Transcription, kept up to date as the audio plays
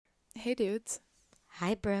Hey, dudes.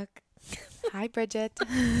 Hi, Brooke. Hi, Bridget.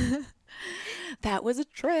 That was a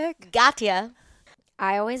trick. Gotcha.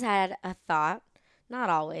 I always had a thought, not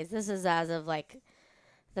always, this is as of like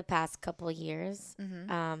the past couple years.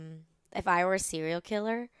 Mm-hmm. If I were a serial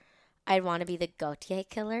killer, I'd want to be the Gautier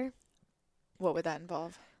killer. What would that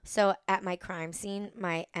involve? So at my crime scene,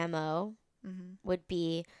 my MO Mm-hmm. would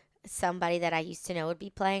be somebody that I used to know would be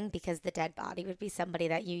playing because the dead body would be somebody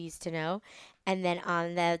that you used to know. And then on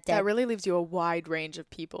the That dead really leaves you a wide range of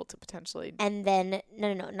people to potentially. and then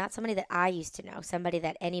no, not somebody that I used to know, somebody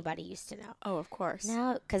that anybody used to know. Oh, of course.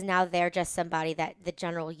 Now, because now they're just somebody that the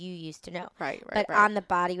general you used to know. Right. But on the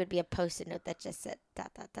body would be a post-it note that just said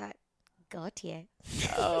dot dot dot Gautier.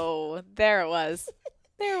 Oh, there it was.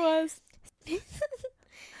 There it was.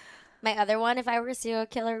 My other one, if I were a serial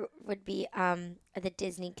killer, would be the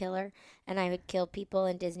Disney killer, and I would kill people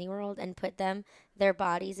in Disney World and put their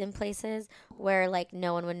bodies in places where like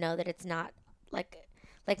no one would know that it's not like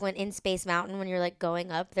when in Space Mountain when you're like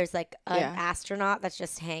going up, there's like an Yeah. astronaut that's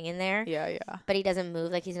just hanging there. Yeah. But he doesn't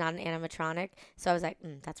move, like he's not an animatronic. So I was like,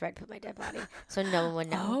 that's where I'd put my dead body, so no one would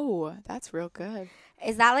know. Oh, that's real good.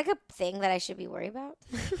 Is that like a thing that I should be worried about?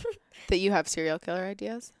 That you have serial killer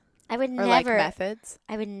ideas I would or like never. methods.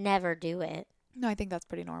 I would never do it. No, I think that's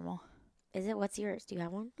pretty normal. Is it? What's yours? Do you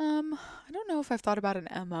have one? I don't know if I've thought about an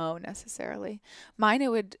MO necessarily. Mine, it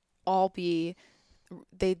would all be,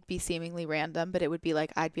 they'd be seemingly random, but it would be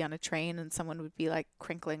like I'd be on a train and someone would be like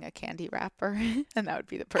crinkling a candy wrapper, and that would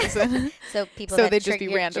be the person. So people. So that they'd just be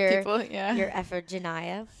triggered random your, people. Yeah. Your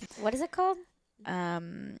ephigenia. What is it called? Are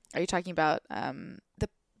you talking about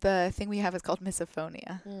the thing we have is called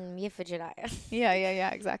misophonia? Ephigenia. Yeah,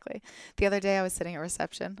 exactly. The other day I was sitting at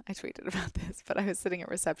reception. I tweeted about this, but I was sitting at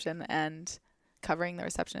reception and covering the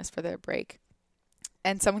receptionist for their break.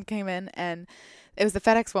 And someone came in and it was the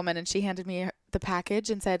FedEx woman and she handed me the package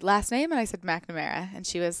and said, last name? And I said, McNamara. And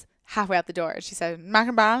she was halfway out the door. She said,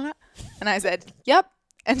 McNamara. And I said, yep.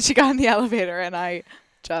 And she got in the elevator and I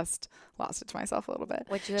just lost it to myself a little bit.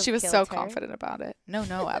 Would you have She was killed so her? confident about it. No,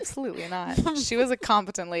 absolutely not. She was a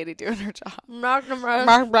competent lady doing her job.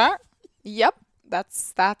 McNamara. Yep.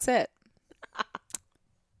 That's it.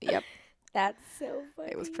 Yep. That's so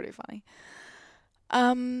funny. It was pretty funny.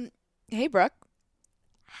 Hey, Brooke.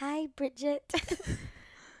 Hi, Bridget.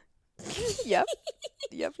 Yep.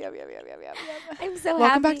 Yep. I'm so happy.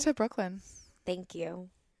 Welcome back to Brooklyn. Thank you.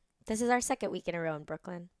 This is our second week in a row in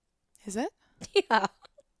Brooklyn. Is it? Yeah.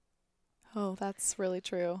 Oh, that's really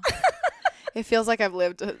true. It feels like I've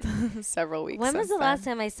lived several weeks. When was the since last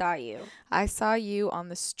then. time I saw you? I saw you on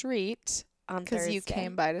the street On because Thursday. you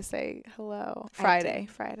came by to say hello. I Friday.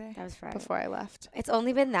 That was Friday. Before I left. It's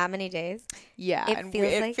only been that many days. Yeah, It and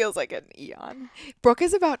feels it like- feels like an eon. Brooke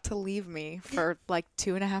is about to leave me for like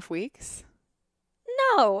 2.5 weeks.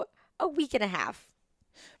 No, a week and a half.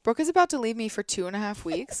 Brooke is about to leave me for 2.5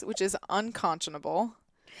 weeks, which is unconscionable.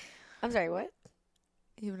 I'm sorry, what?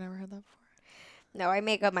 You've never heard that before? No, I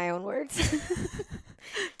make up my own words.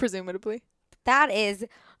 Presumably. That is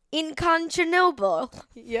inconscionable.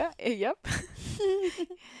 Yeah, yep.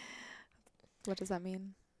 What does that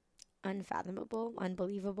mean? Unfathomable,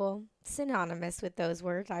 unbelievable, synonymous with those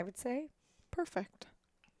words, I would say. Perfect.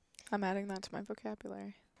 I'm adding that to my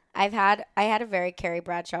vocabulary. I had a very Carrie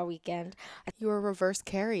Bradshaw weekend. You were reverse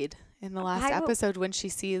carried in the last episode when she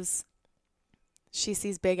sees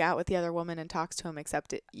Big out with the other woman and talks to him,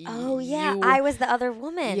 except Oh yeah, I was the other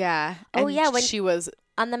woman. Yeah. Oh and yeah, when she was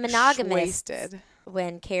on the monogamous. wasted.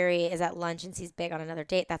 When Carrie is at lunch and sees Big on another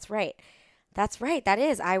date. That's right. That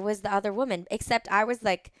is. I was the other woman, except I was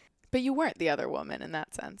like. But you weren't the other woman in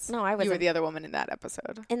that sense. No, I wasn't. You were the other woman in that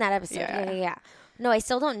episode. In that episode, yeah. No, I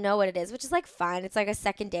still don't know what it is, which is like fine. It's like a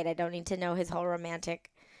second date. I don't need to know his whole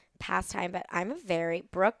romantic pastime, but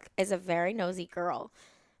Brooke is a very nosy girl.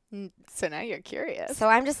 So now you're curious. So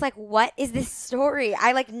I'm just like, what is this story?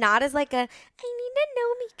 I like not as like a, I need to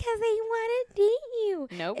know because I want to date you.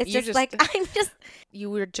 Nope. It's just like, I'm just. You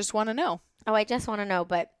would just want to know. Oh, I just want to know,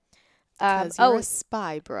 but. Because you're a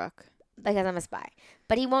spy, Brooke. Because I'm a spy.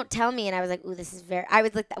 But he won't tell me, and I was like, ooh, this is I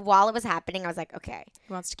was like, while it was happening, I was like, okay.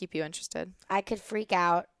 He wants to keep you interested. I could freak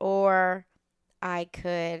out, or I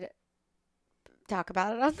could talk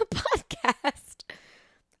about it on the podcast.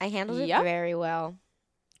 I handled it very well,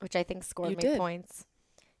 which I think scored me points.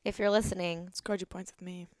 If you're listening. Scored you points with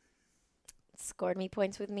me. Scored me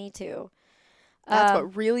points with me, too. That's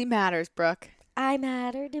what really matters, Brooke. I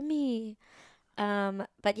matter to me.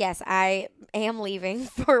 But yes, I am leaving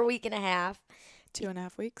for a week and a half.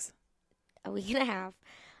 2.5 weeks. A week and a half.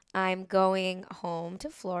 I'm going home to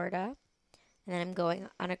Florida, and then I'm going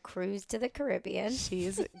on a cruise to the Caribbean.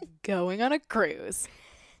 She's going on a cruise.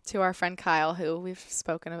 To our friend Kyle, who we've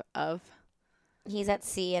spoken of. He's at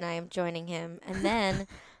sea, and I am joining him. And then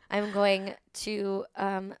I'm going to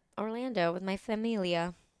Orlando with my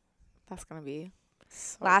familia. That's going to be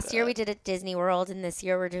so Last year we good. did at Disney World, and this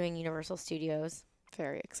year we're doing Universal Studios.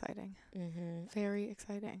 Very exciting. Mm-hmm. Very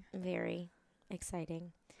exciting. Very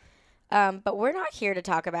exciting. But we're not here to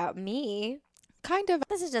talk about me. Kind of.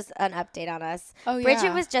 This is just an update on us. Oh, yeah.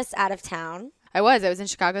 Bridget was just out of town. I was in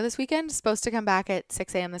Chicago this weekend, supposed to come back at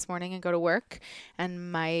 6 a.m. this morning and go to work.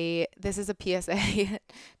 And this is a PSA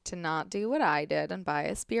to not do what I did and buy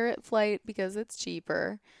a Spirit flight because it's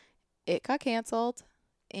cheaper. It got canceled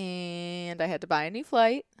and I had to buy a new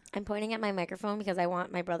flight. I'm pointing at my microphone because I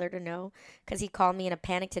want my brother to know, because he called me in a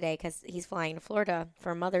panic today because he's flying to Florida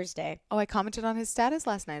for Mother's Day. Oh, I commented on his status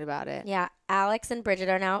last night about it. Yeah, Alex and Bridget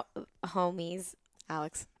are now homies.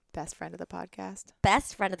 Alex, best friend of the podcast.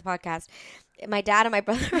 Best friend of the podcast. My dad and my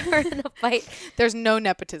brother are in a fight. There's no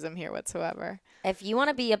nepotism here whatsoever. If you want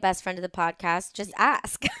to be a best friend of the podcast, just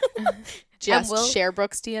ask. Just share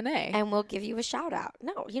Brooke's DNA. And we'll give you a shout out.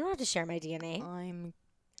 No, you don't have to share my DNA. I'm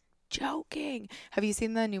joking. Have you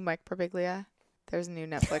seen the new Mike Birbiglia? There's a new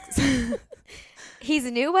Netflix. He's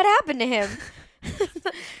new. What happened to him?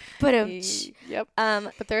 But yep.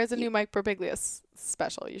 But there is a new Mike Birbiglia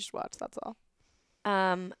special you should watch. That's all.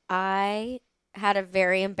 I had a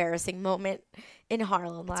very embarrassing moment in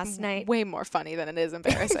Harlem last night. Way more funny than it is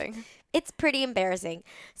embarrassing. It's pretty embarrassing.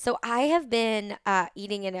 So I have been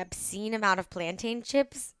eating an obscene amount of plantain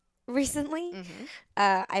chips recently. Mm-hmm.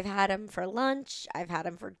 I've had them for lunch. I've had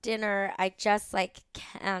them for dinner. I just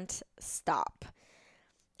can't stop.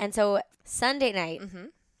 And so Sunday night, Mm-hmm.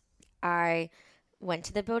 I went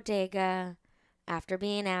to the bodega after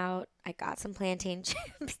being out. I got some plantain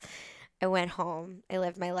chips. I went home. I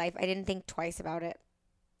lived my life. I didn't think twice about it.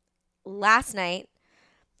 Last night,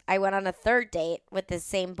 I went on a third date with the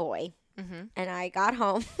same boy. Mm-hmm. And I got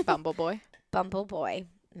home. Bumble boy. Bumble boy.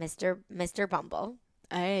 Mr. Bumble.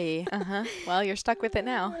 Hey. Uh-huh. Well, you're stuck with it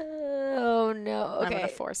now. Oh, no. Okay. I'm going to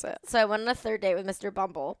force it. So I went on a third date with Mr.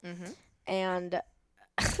 Bumble. Mm-hmm. And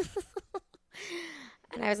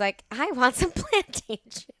and I was like, I want some plantain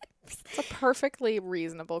chips. It's a perfectly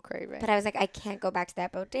reasonable craving. But I was like, I can't go back to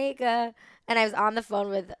that bodega. And I was on the phone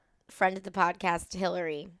with a friend of the podcast,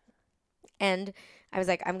 Hillary. And I was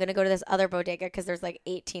like, I'm going to go to this other bodega because there's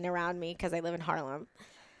 18 around me because I live in Harlem.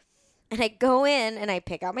 And I go in and I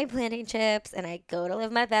pick out my plantain chips and I go to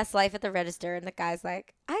live my best life at the register. And the guy's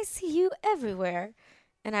like, I see you everywhere.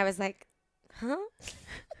 And I was like, huh?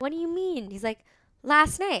 What do you mean? He's like,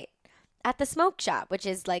 last night at the smoke shop, which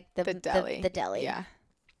is the deli. The deli. Yeah.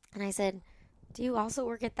 And I said, do you also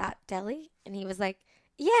work at that deli? And he was like,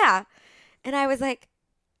 yeah. And I was like,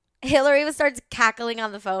 Hillary starts cackling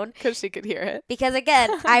on the phone. Because she could hear it. Because,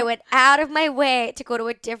 again, I went out of my way to go to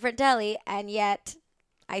a different deli, and yet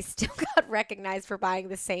I still got recognized for buying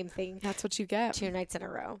the same thing. That's what you get. 2 nights in a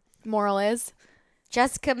row. Moral is?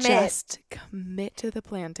 Just commit. Just commit to the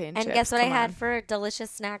plantain chips. And guess what I Come had on. for a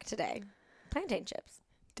delicious snack today? Plantain chips.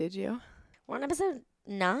 Did you? We're on episode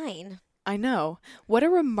 9. I know. What a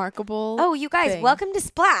remarkable Oh, you guys, thing. welcome to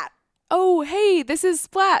Splat. Oh, hey, this is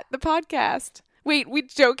Splat, the podcast. Wait, we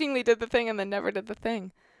jokingly did the thing and then never did the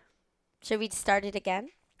thing. Should we start it again?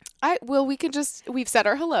 We've said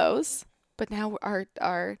our hellos, but now our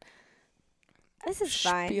This is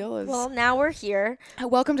fine. spiel is... Well, now we're here.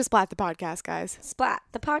 Welcome to Splat, the podcast, guys. Splat,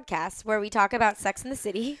 the podcast where we talk about Sex in the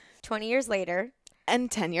City 20 years later. And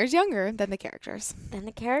 10 years younger than the characters. And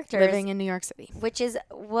the characters. Living in New York City. Which is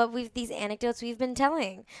what these anecdotes we've been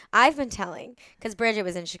telling. I've been telling. Because Bridget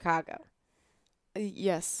was in Chicago.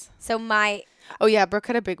 Yes. So Oh, yeah, Brooke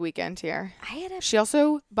had a big weekend here. I had a... She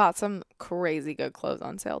also bought some crazy good clothes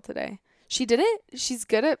on sale today. She did it. She's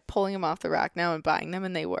good at pulling them off the rack now and buying them,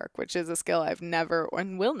 and they work, which is a skill I've never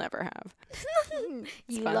and will never have.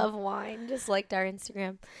 You fun. love wine, just liked our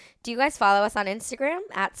Instagram. Do you guys follow us on Instagram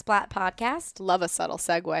at Splat Podcast? Love a subtle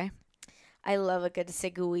segue. I love a good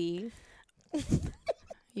segue.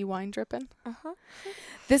 You wine dripping? Uh-huh.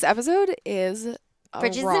 This episode is a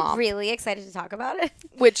Bridget's romp, really excited to talk about it.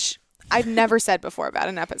 which I've never said before about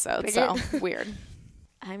an episode, so Bridget. weird.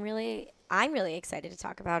 I'm really excited to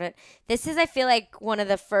talk about it. This is, I feel like, one of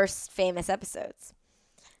the first famous episodes.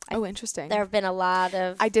 Oh, interesting. There have been a lot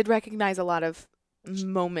of... I did recognize a lot of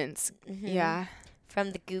moments. Mhm. Yeah.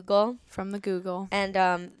 From the Google. From the Google. And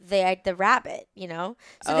the rabbit, you know?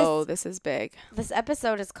 So this is big. this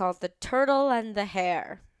episode is called The Turtle and the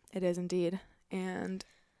Hare. It is indeed. And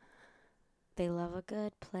They love a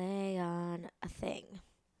good play on a thing.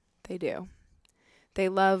 they do. They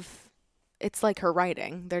love... It's like her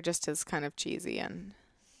writing. They're just as kind of cheesy and...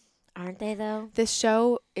 Aren't they, though? This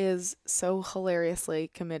show is so hilariously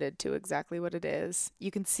committed to exactly what it is.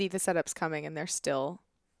 You can see the setups coming and they're still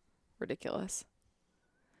ridiculous.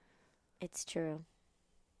 It's true.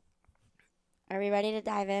 Are we ready to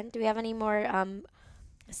dive in? Do we have any more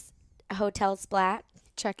hotel splat?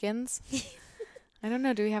 Check-ins? I don't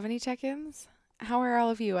know. Do we have any check-ins? How are all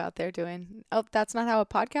of you out there doing? Oh, that's not how a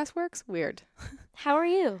podcast works? Weird. How are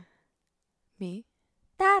you? Me?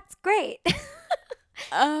 That's great.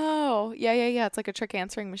 Oh, yeah. It's like a trick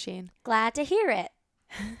answering machine. Glad to hear it.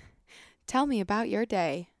 Tell me about your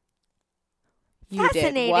day. You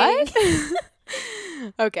Fascinating. did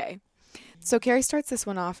what? Okay. So Carrie starts this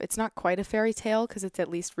one off. It's not quite a fairy tale because it's at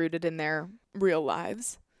least rooted in their real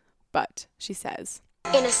lives. But she says,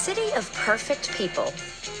 In a city of perfect people,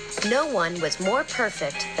 no one was more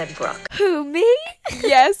perfect than Brooke. Who, me?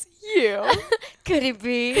 yes, you. Could it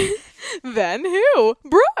be? Then who?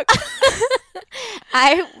 Brooke.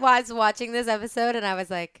 I was watching this episode and I was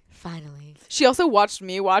like, finally. She also watched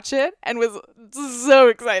me watch it and was so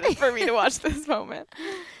excited for me to watch this moment,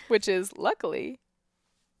 which is luckily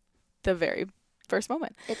the very first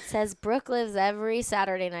moment. It says Brooke lives every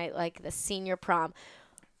Saturday night like the senior prom.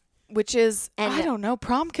 Which is, And I don't know,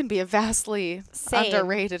 prom can be a vastly Same.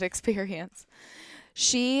 underrated experience.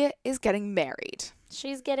 She is getting married.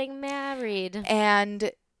 She's getting married.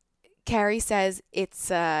 And Carrie says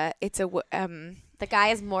the guy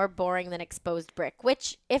is more boring than exposed brick,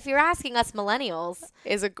 which, if you're asking us millennials,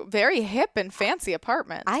 is a very hip and fancy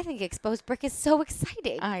apartment. I think exposed brick is so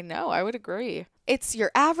exciting. I know, I would agree. It's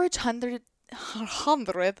your average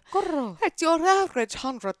it's your average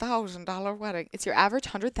 $100,000 wedding. It's your average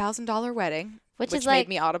 $100,000 wedding, Which which is made like-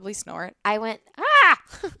 me audibly snort. I went, ah!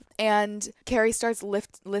 And Carrie starts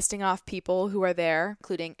listing off people who are there,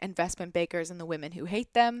 including investment bankers and the women who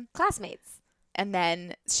hate them. Classmates. And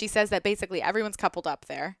then she says that basically everyone's coupled up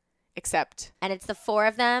there, except And it's the four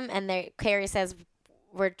of them, and Carrie says,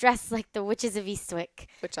 we're dressed like the witches of Eastwick.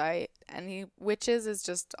 any witches is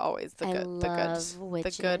just always the I good, love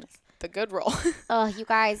witches. the good role. Oh, you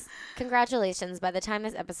guys, congratulations. By the time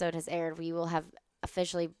this episode has aired, we will have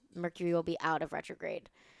officially, Mercury will be out of retrograde.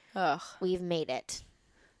 Ugh. We've made it.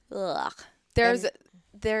 Ugh.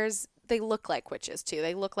 They look like witches too.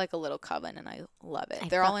 They look like a little coven, and I love it.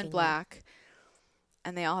 They're all in fucking black,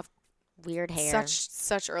 and they all have Weird hair.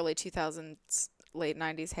 such early 2000s, late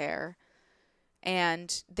 90s hair.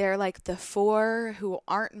 And they're like the four who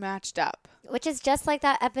aren't matched up. Which is just like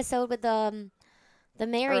that episode with the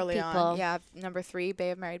married Early people. on. Yeah, number 3,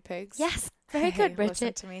 Bay of Married Pigs. Yes, very good, Listen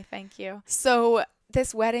Bridget. to me, thank you. So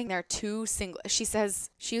this wedding, there are two single. She says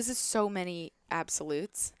she uses so many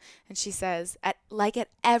absolutes, and she says at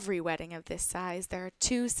every wedding of this size, there are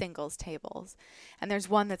two singles tables, and there's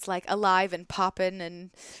one that's like alive and popping, and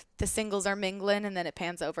the singles are mingling, and then it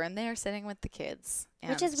pans over, and they're sitting with the kids.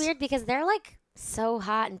 Which is And weird because they're like so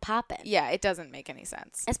hot and popping. Yeah, it doesn't make any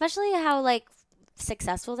sense. Especially how like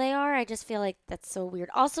successful they are. I just feel like that's so weird.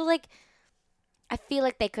 Also, like, I feel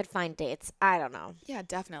like they could find dates. I don't know. Yeah,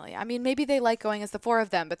 definitely. I mean, maybe they like going as the four of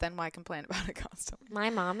them, but then why complain about it constantly? My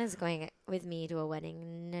mom is going with me to a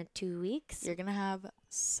wedding in 2 weeks. You're gonna have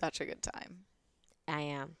such a good time. I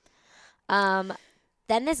am.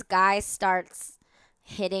 Then this guy starts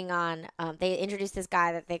hitting on. They introduce this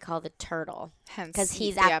guy that they call the turtle. Hence, 'Cause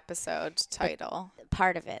he's the at- episode title.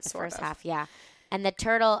 Part of it, the Sort first of. half, yeah. And the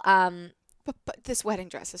turtle, But this wedding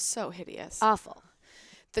dress is so hideous. awful.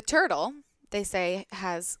 The turtle, they say,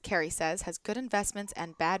 Carrie says, has good investments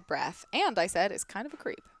and bad breath. And I said, is kind of a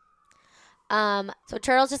creep. So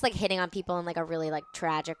Turtle's just like hitting on people in like a really like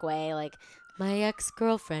tragic way, like my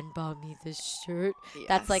ex-girlfriend bought me this shirt.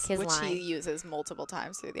 That's like his which line. he uses multiple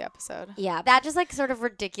times through the episode. Yeah, that just like sort of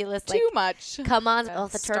ridiculous. Like, Too much. come on, Yeah, oh,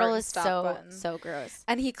 the start turtle and is stop so button. so gross.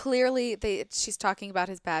 And he clearly, she's talking about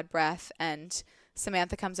his bad breath, and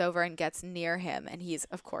Samantha comes over and gets near him, and he's,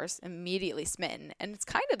 of course, immediately smitten. And it's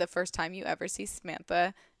kind of the first time you ever see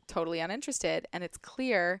Samantha totally uninterested, and it's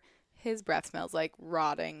clear his breath smells like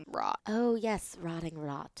rotting rot. Oh yes, rotting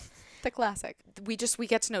rot. The classic. We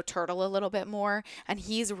get to know Turtle a little bit more, and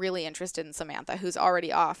he's really interested in Samantha, who's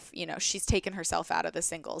already off. You know, she's taken herself out of the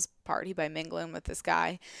singles party by mingling with this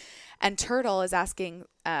guy. And Turtle is asking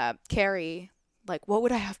Carrie, like, what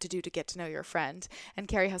would I have to do to get to know your friend? And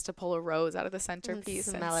Carrie has to pull a rose out of the centerpiece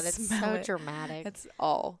and smell it. It's smell so it. dramatic. It's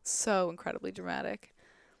all so incredibly dramatic.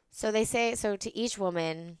 So they say, so to each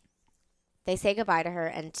woman, they say goodbye to her,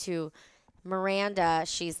 and to Miranda,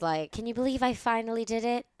 she's like, can you believe I finally did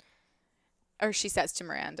it? Or she says to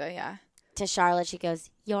Miranda, yeah. To Charlotte, she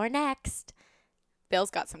goes, you're next.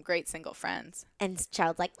 Bill's got some great single friends. And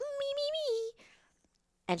Charlotte's like, me.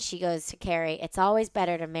 And she goes to Carrie, it's always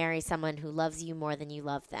better to marry someone who loves you more than you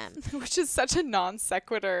love them. Which is such a non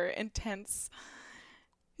sequitur, intense.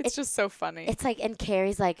 It's just so funny. It's like, and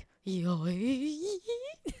Carrie's like, it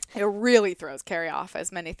really throws Carrie off,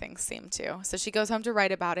 as many things seem to. So she goes home to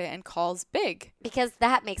write about it and calls Big. because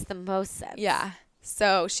that makes the most sense. Yeah.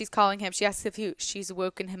 So she's calling him. She asks if she's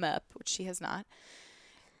woken him up, which she has not.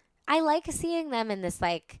 I like seeing them in this,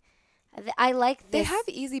 like, I like this. They have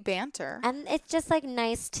easy banter. And it's just, like,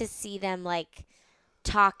 nice to see them, like,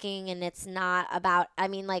 talking, and it's not about, I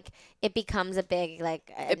mean, like, it becomes a big,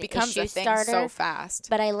 like, It becomes issue a thing starter, so fast.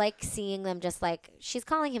 But I like seeing them just, like, she's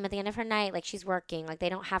calling him at the end of her night, like, she's working, like, they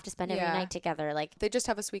don't have to spend every night together, like. They just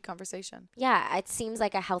have a sweet conversation. Yeah, it seems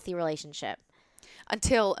like a healthy relationship.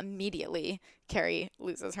 Until immediately Carrie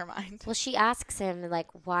loses her mind. Well, she asks him, like,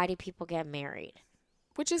 why do people get married?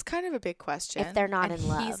 Which is kind of a big question. If they're not in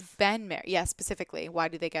love. He's been married. Yeah, specifically. Why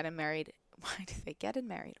do they get married? Why do they get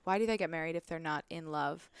married? Why do they get married if they're not in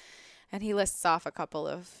love? And he lists off a couple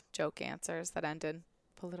of joke answers that end in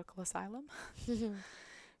political asylum.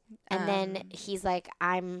 And then he's like,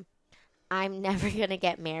 I'm never going to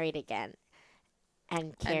get married again.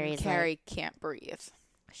 And Carrie can't breathe.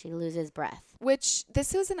 She loses breath. Which,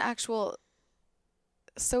 this is an actual...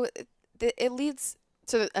 So it leads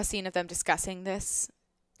to a scene of them discussing this,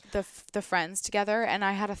 the friends together, and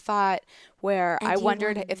I had a thought where I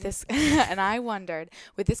wondered if this... and I wondered,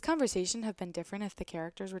 would this conversation have been different if the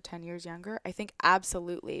characters were 10 years younger? I think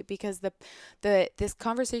absolutely, because this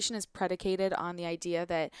conversation is predicated on the idea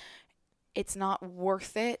that it's not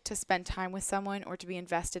worth it to spend time with someone or to be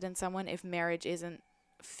invested in someone if marriage isn't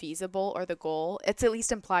feasible or the goal. It's at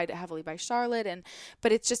least implied heavily by Charlotte,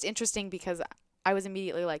 but it's just interesting because I was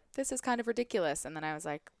immediately like, this is kind of ridiculous, and then I was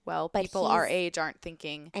like, well, but people our age aren't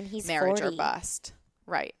thinking and he's marriage 40. or bust,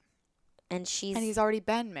 right? And he's already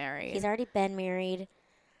been married. He's already been married.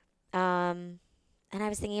 And I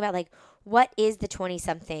was thinking about, like, what is the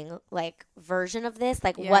 20-something like version of this?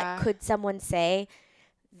 Like, what could someone say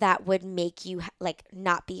that would make you like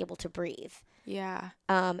not be able to breathe? Yeah.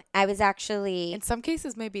 I was actually... In some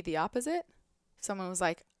cases, maybe the opposite. Someone was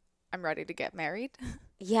like, I'm ready to get married.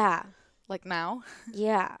 Yeah. Like now.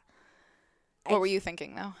 Yeah. What were you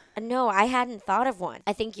thinking, though? No, I hadn't thought of one.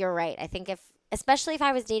 I think you're right. I think especially if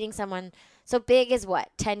I was dating someone... So Big is what,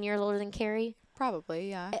 10 years older than Carrie? Probably,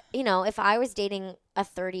 yeah. You know, if I was dating a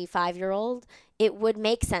 35-year-old, it would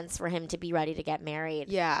make sense for him to be ready to get married.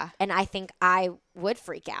 Yeah. And I think I would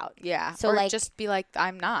freak out. Yeah. So, or like, just be like,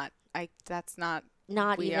 I'm not. That's not.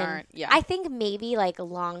 Not even. Aren't. Yeah. I think maybe like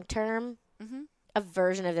long term, a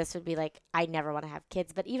version of this would be like, I never want to have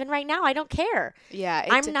kids, but even right now, I don't care. Yeah.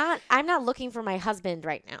 I'm not looking for my husband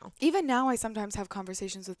right now. Even now, I sometimes have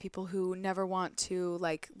conversations with people who never want to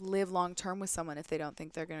like live long term with someone if they don't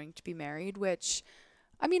think they're going to be married, which,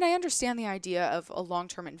 I mean, I understand the idea of a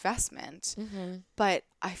long-term investment, but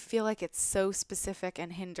I feel like it's so specific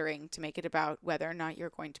and hindering to make it about whether or not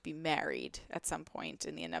you're going to be married at some point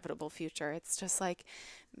in the inevitable future. It's just like,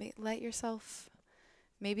 let yourself,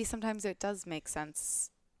 maybe sometimes it does make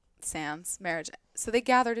sense, sans marriage. So they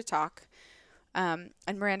gather to talk, and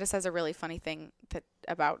Miranda says a really funny thing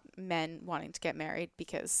about men wanting to get married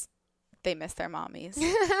because they miss their mommies.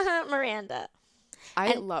 Miranda.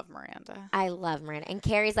 I love Miranda. I love Miranda. And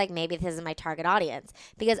Carrie's like, maybe this is my target audience.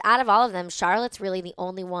 Because out of all of them, Charlotte's really the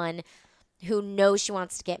only one who knows she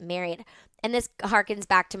wants to get married. And this harkens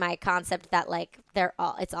back to my concept that, like,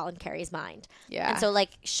 it's all in Carrie's mind. Yeah. And so, like,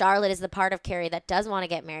 Charlotte is the part of Carrie that does want to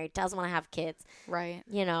get married, does want to have kids. Right.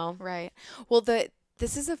 You know? Right. Well,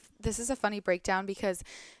 this is a funny breakdown because,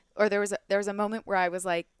 or there was a moment where I was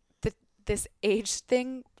like, this age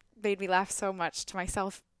thing made me laugh so much to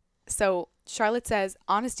myself. So Charlotte says,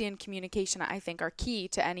 honesty and communication, I think, are key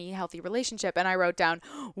to any healthy relationship. And I wrote down,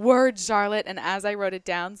 word, Charlotte. And as I wrote it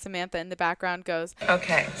down, Samantha in the background goes,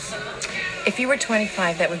 okay, if you were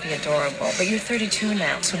 25, that would be adorable. But you're 32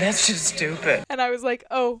 now, so that's just stupid. And I was like,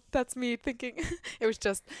 oh, that's me thinking. It was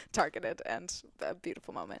just targeted and a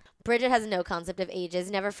beautiful moment. Bridget has no concept of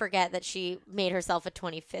ages. Never forget that she made herself a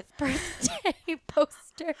 25th birthday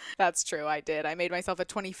poster. That's true. I did. I made myself a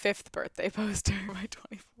 25th birthday poster, my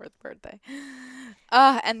 24th birthday.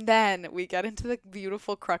 And then we get into the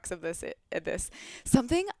beautiful crux of this.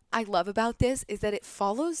 Something I love about this is that it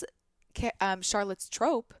follows Charlotte's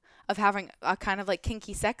trope of having a kind of like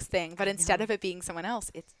kinky sex thing, but instead of it being someone else,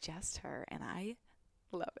 it's just her, and I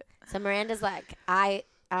love it. So Miranda's like, I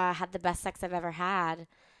had the best sex I've ever had.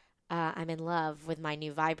 I'm in love with my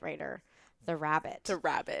new vibrator, the rabbit. The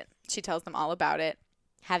rabbit. She tells them all about it.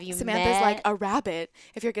 Have you Samantha's like, a rabbit?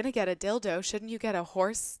 If you're going to get a dildo, shouldn't you get a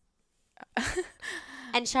horse?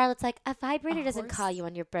 And Charlotte's like, a vibrator doesn't horse. call you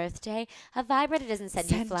on your birthday. A vibrator doesn't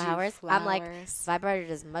send you flowers. I'm like, vibrator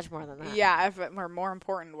does much more than that. Yeah, if it were more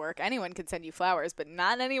important work, anyone can send you flowers, but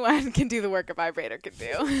not anyone can do the work a vibrator can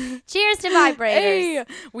do. Cheers to vibrators. Hey,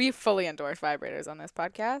 we fully endorse vibrators on this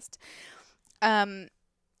podcast. And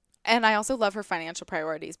I also love her financial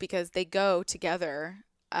priorities because they go together.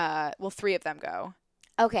 Well, 3 of them go.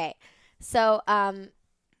 Okay. So,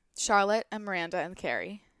 Charlotte and Miranda and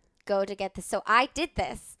Carrie. go to get this. So I did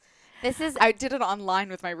this. I did it online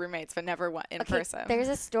with my roommates, but never went in person. There's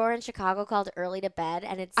a store in Chicago called Early to Bed,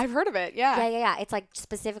 and it's I've heard of it. Yeah. yeah. It's like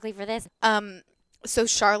specifically for this. So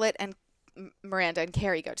Charlotte and Miranda and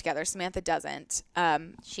Carrie go together. Samantha doesn't.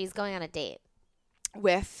 She's going on a date.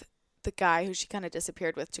 With the guy who she kind of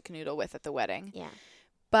disappeared with to canoodle with at the wedding. Yeah.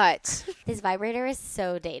 But This vibrator is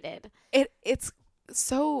so dated. it's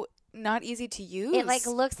so not easy to use. It like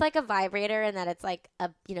looks like a vibrator, and that it's like a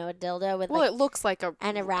dildo with it looks like a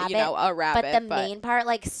rabbit. a rabbit, but the main part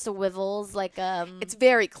like swivels like It's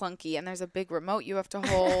very clunky, and there's a big remote you have to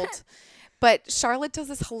hold. But Charlotte does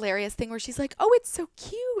this hilarious thing where she's like, "Oh, it's so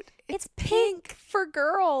cute. It's pink for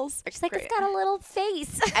girls." She's like, Great. it's got a little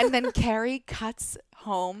face. And then Carrie cuts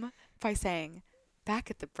home by saying, "Back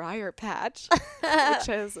at the Briar Patch," which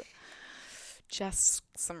is just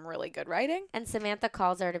some really good writing. And Samantha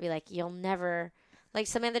calls her to be like, you'll never... Like,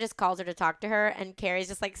 Samantha just calls her to talk to her, and Carrie's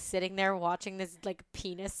just, like, sitting there watching this, like,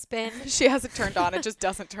 penis spin. She has it turned on. It just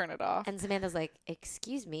doesn't turn it off. And Samantha's like,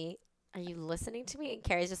 excuse me, are you listening to me? And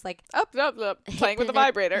Carrie's just, like... Up, playing with the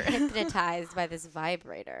vibrator. Hypnotized by this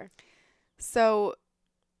vibrator. So...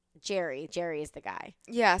 Jerry is the guy.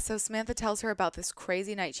 Yeah, so Samantha tells her about this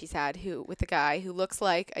crazy night she's had with a guy who looks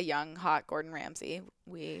like a young, hot Gordon Ramsay.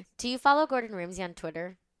 Do you follow Gordon Ramsay on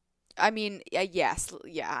Twitter? I mean, yes.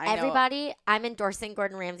 Yeah, I know. Everybody, I'm endorsing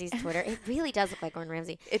Gordon Ramsay's Twitter. It really does look like Gordon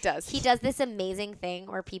Ramsay. It does. He does this amazing thing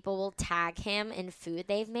where people will tag him in food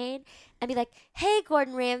they've made and be like, hey,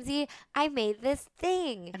 Gordon Ramsay, I made this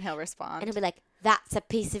thing. And he'll respond. And he'll be like, that's a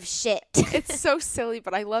piece of shit. It's so silly,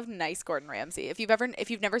 but I love nice Gordon Ramsay. If you've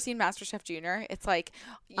never seen MasterChef Junior, it's like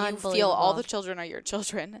you feel all the children are your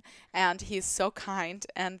children, and he's so kind,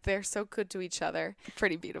 and they're so good to each other.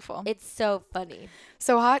 Pretty beautiful. It's so funny.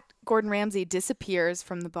 So hot Gordon Ramsay disappears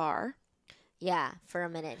from the bar. Yeah, for a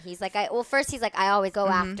minute. He's like, first he's like, I always go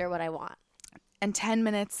after what I want. And 10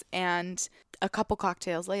 minutes and a couple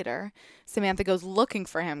cocktails later, Samantha goes looking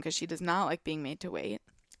for him because she does not like being made to wait.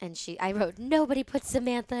 And I wrote, nobody puts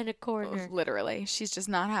Samantha in a corner. Literally. She's just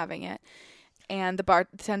not having it. And the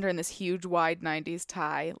bartender in this huge, wide 90s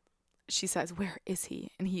tie, she says, where is he?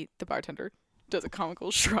 And the bartender, does a comical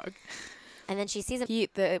shrug. And then she sees him.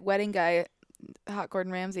 The wedding guy, hot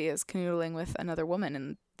Gordon Ramsay, is canoodling with another woman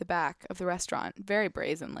in the back of the restaurant, very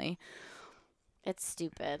brazenly. It's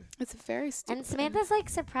stupid. It's very stupid. And Samantha's like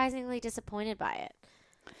surprisingly disappointed by it.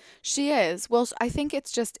 She is. Well, I think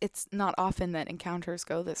it's not often that encounters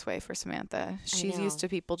go this way for Samantha. She's used to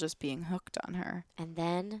people just being hooked on her. And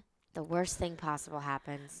then the worst thing possible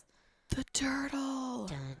happens. The turtle.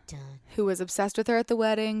 Dun, dun. Who was obsessed with her at the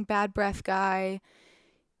wedding, bad breath guy.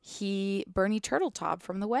 Bernie Turtletop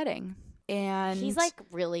from the wedding. And he's like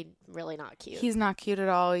really, really not cute. He's not cute at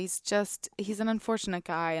all. He's an unfortunate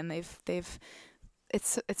guy, and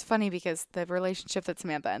it's funny because the relationship that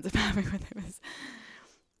Samantha ends up having with him is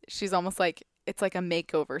she's almost like it's like a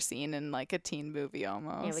makeover scene in like a teen movie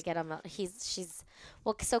almost. Yeah, we get him.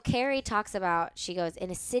 So Carrie talks about, she goes,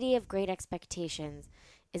 in a city of great expectations,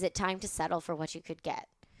 is it time to settle for what you could get?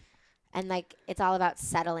 And like it's all about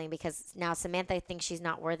settling because now Samantha thinks she's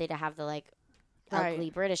not worthy to have the like ugly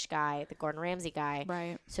British guy, the Gordon Ramsay guy.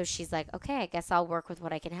 Right. So she's like, okay, I guess I'll work with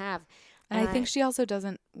what I can have. And I think she also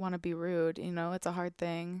doesn't want to be rude. It's a hard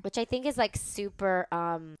thing. Which I think is like super...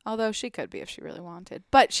 Although she could be if she really wanted.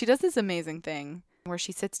 But she does this amazing thing where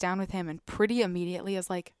she sits down with him and pretty immediately is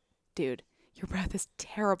like, dude, your breath is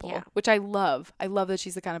terrible. Yeah. Which I love. I love that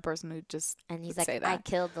she's the kind of person who just And he's like, I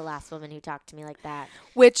killed the last woman who talked to me like that.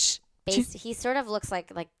 Which... he sort of looks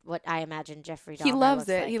like what I imagine Jeffrey Dahmer He loves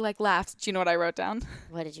it. Like. He laughs. Do you know what I wrote down?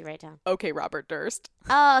 What did you write down? Okay, Robert Durst.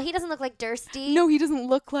 Oh, he doesn't look like Dursty. No, he doesn't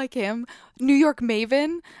look like him. New York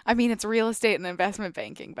Maven. I mean, it's real estate and investment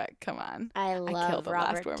banking, but come on. I killed the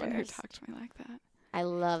last Durst. woman who talked to me like that. I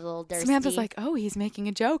love little Dursty. Samantha's like, oh, he's making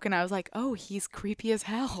a joke. And I was like, oh, he's creepy as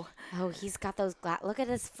hell. Oh, he's got those look at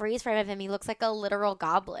this freeze frame of him. He looks like a literal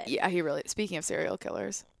goblin. Yeah, he really... Speaking of serial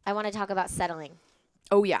killers. I want to talk about settling.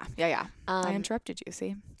 Oh, yeah. I interrupted you,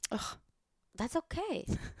 see? Ugh. That's okay.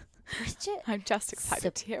 Bridget. I'm just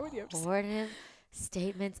excited to hear what you have to say. Supportive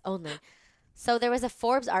statements only. So there was a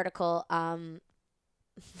Forbes article 4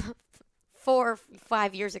 or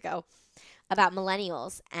 5 years ago about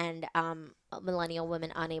millennials and millennial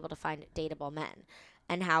women unable to find dateable men,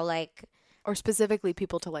 and how like, or specifically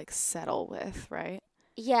people to like settle with, right?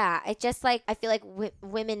 yeah, it just like I feel like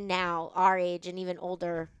women now our age and even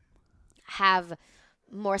older have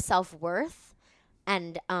more self-worth,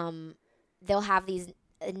 and they'll have these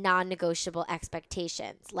non-negotiable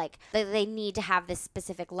expectations, like they need to have this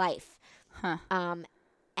specific life. Huh.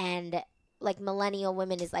 And like millennial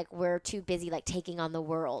women is like, we're too busy like taking on the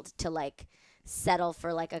world to like settle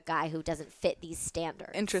for like a guy who doesn't fit these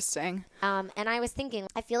standards. Interesting. And I was thinking,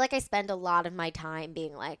 I feel like I spend a lot of my time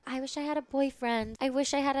being like, I wish I had a boyfriend. I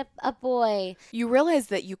wish I had a boy. You realize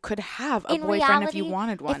that you could have a In boyfriend if reality, you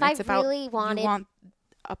wanted one. if I It's about really wanted- you want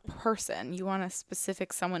a person. You want a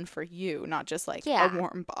specific someone for you, not just like Yeah. a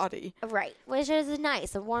warm body. Right. Which is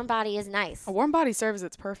nice. A warm body is nice. A warm body serves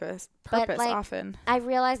its purpose But, like, often. I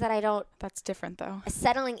realize that I don't, That's different though.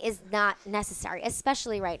 settling is not necessary,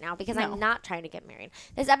 especially right now, because No. I'm not trying to get married.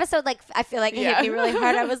 This episode, like, I feel like it Yeah. hit me really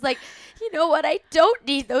hard. I was like, you know what? I don't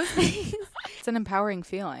need those things. It's an empowering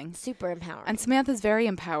feeling. Super empowering. And Samantha's very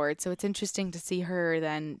empowered, so it's interesting to see her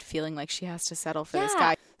then feeling like she has to settle for this Yeah.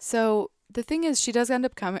 guy. So the thing is, she does end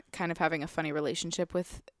up kind of having a funny relationship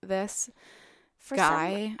with this For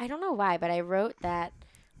guy. I don't know why, but I wrote that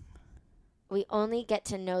we only get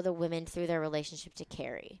to know the women through their relationship to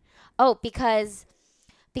Carrie. Oh, because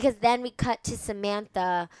then we cut to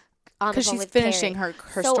Samantha on the Because phone she's with finishing Carrie.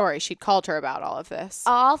 her So story. She'd called her about all of this.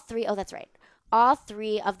 all three, oh, that's right. All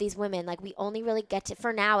three of these women, like, we only really get to,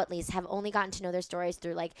 for now at least, have only gotten to know their stories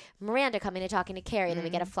through, like, Miranda coming and talking to Carrie, and then we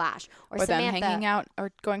get a flash. Or Or them Samantha hanging out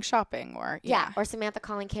or going shopping or Yeah, or Samantha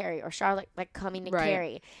calling Carrie, or Charlotte like coming to Right.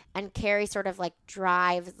 Carrie, and Carrie sort of like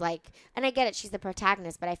drives like. And I get it, she's the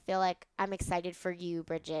protagonist, but I feel like I'm excited for you,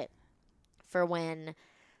 Bridget, for when,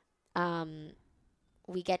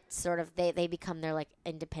 we get sort of they become their like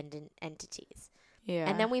independent entities, Yeah.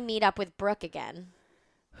 and then we meet up with Brooke again.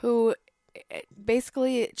 Who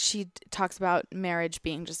basically she talks about marriage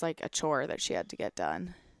being just like a chore that she had to get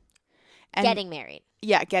done. And Getting married,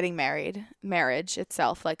 getting married. Marriage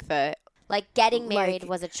itself, like getting married Like-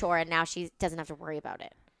 was a chore, and now she doesn't have to worry about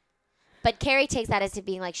it. But Carrie takes that as to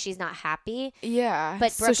being like she's not happy. yeah.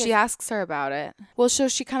 But so Brooke she is- asks her about it. Well, so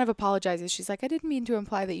she kind of apologizes. She's like, I didn't mean to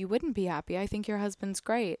imply that you wouldn't be happy. I think your husband's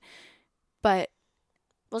great. But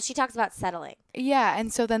Well, she talks about settling. yeah,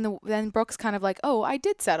 and so then Brooke's kind of like, oh, I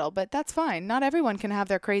did settle, but that's fine. Not everyone can have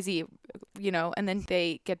their crazy, and then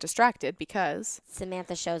they get distracted because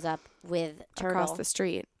Samantha shows up with Turtle. across the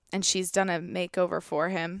street, and she's done a makeover for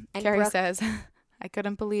him. And Carrie Brooke- says, I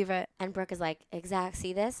couldn't believe it. And Brooke is like,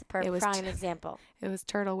 see this? It was Prime example. It was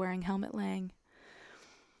Turtle wearing helmet Lang.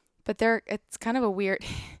 But it's kind of a weird,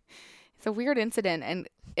 it's a weird incident,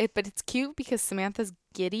 but it's cute because Samantha's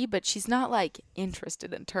giddy, but she's not like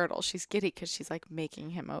interested in Turtle. She's giddy because she's like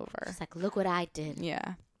making him over. She's like, look what I did.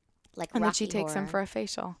 Yeah. Like And then Rocky she takes him Horror. for a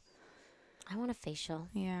facial. I want a facial.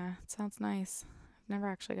 Yeah, it sounds nice. I've never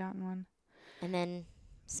actually gotten one. And then,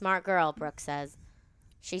 smart girl, Brooke says.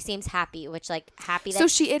 She seems happy, which like happy that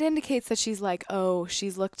So it indicates that she's like, oh,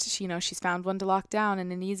 she's she's found one to lock down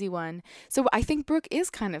and an easy one. So I think Brooke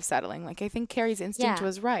is kind of settling. Like I think Carrie's instinct Yeah.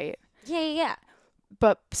 was right. Yeah.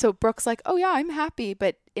 But so Brooke's like, oh yeah, I'm happy.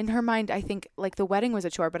 But in her mind, I think like the wedding was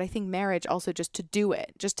a chore, but I think marriage also just to do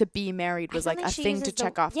it, just to be married was don't like think a she thing uses to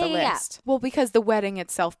check off yeah, the yeah, yeah. list. Well, because the wedding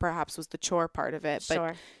itself perhaps was the chore part of it, but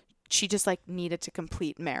Sure. she just like needed to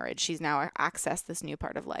complete marriage. She's now accessed this new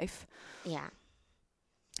part of life. Yeah.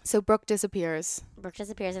 So Brooke disappears. Brooke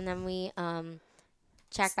disappears, and then we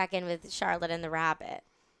check back in with Charlotte and the rabbit.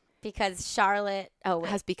 Because Charlotte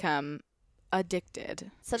Has become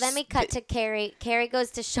addicted. So then we cut to Carrie. Carrie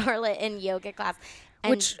goes to Charlotte in yoga class.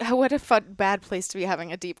 And What a bad place to be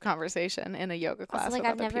having a deep conversation in a yoga class also, like, with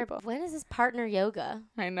I've other never. people. What is this partner yoga?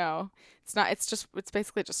 I know. It's not. It's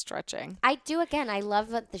basically just stretching. I do again. I love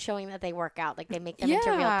the showing that they work out. Like they make them into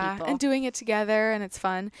real people. And doing it together, and it's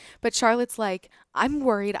fun. But Charlotte's like, I'm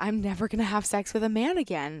worried I'm never gonna have sex with a man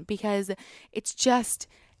again because it's just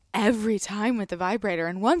every time with the vibrator.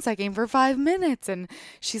 And once I came for 5 minutes, and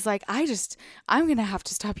she's like, I'm gonna have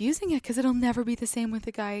to stop using it because it'll never be the same with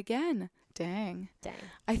a guy again. Dang.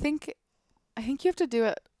 I think you have to do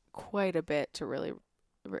it quite a bit to really.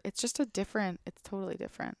 It's just it's totally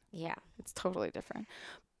different. Yeah. It's totally different.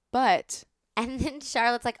 But And then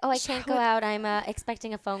Charlotte's like, I can't go out. I'm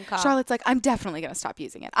expecting a phone call. Charlotte's like, I'm definitely going to stop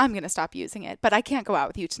using it. I'm going to stop using it. But I can't go out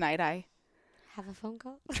with you tonight. I have a phone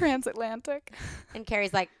call? Transatlantic. And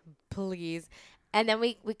Carrie's like, please. And then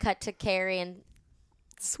we cut to Carrie and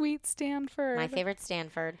sweet Stanford. My favorite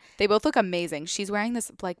Stanford. They both look amazing. She's wearing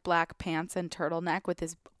this like black pants and turtleneck with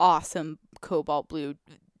this awesome cobalt blue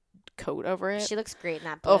coat over it. She looks great in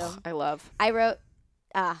that blue. Oh, I love. I wrote,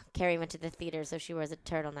 Carrie went to the theater, so she wears a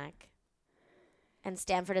turtleneck. And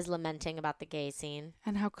Stanford is lamenting about the gay scene.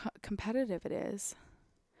 And how competitive it is.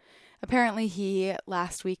 Apparently, he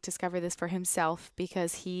last week discovered this for himself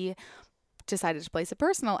because he decided to place a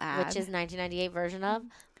personal ad. Which is 1998 version of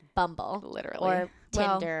Bumble. Literally. Or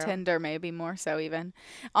Tinder. Well, Tinder, maybe more so even.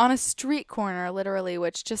 On a street corner, literally,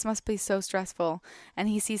 which just must be so stressful. And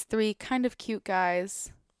he sees 3 kind of cute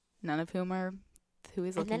guys, none of whom are who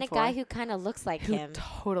he's looking for. And then a guy who kind of looks like who him.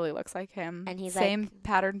 Totally looks like him. And he's same like,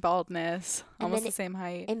 pattern baldness, and almost then the same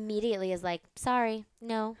height. Immediately is like, sorry,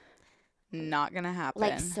 no. Not gonna happen.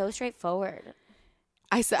 Like, so straightforward.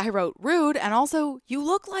 I wrote rude, and also you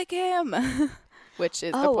look like him, which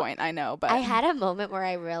is the point. I know, but I had a moment where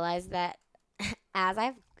I realized that as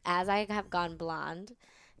I have gone blonde,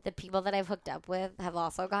 the people that I've hooked up with have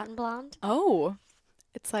also gotten blonde. Oh,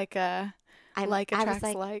 it's like a like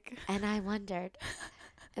attracts like. And I wondered,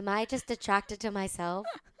 am I just attracted to myself?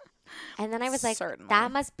 And then I was like, Certainly.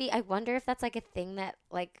 that must be. I wonder if that's like a thing that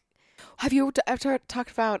like. Have you ever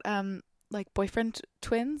talked about like boyfriend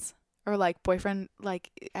twins? Or like boyfriend, like,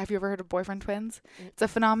 have you ever heard of boyfriend twins? It's a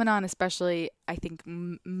phenomenon, especially, I think,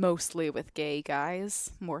 mostly with gay guys,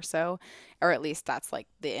 more so. Or at least that's like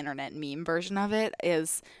the internet meme version of it,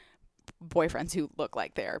 is boyfriends who look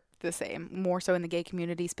like they're the same. More so in the gay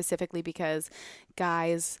community, specifically because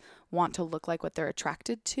guys want to look like what they're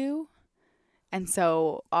attracted to. And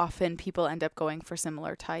so often people end up going for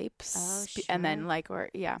similar types. Oh, sure. And then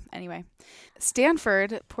anyway.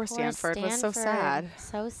 Stanford, poor Stanford, was so sad.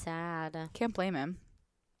 So sad. Can't blame him.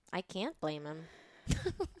 I can't blame him.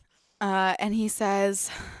 And he says,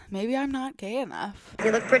 maybe I'm not gay enough.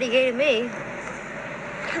 You look pretty gay to me.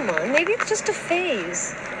 Come on, maybe it's just a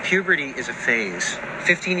phase. Puberty is a phase.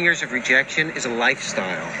 15 years of rejection is a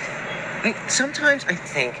lifestyle. Sometimes I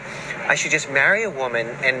think I should just marry a woman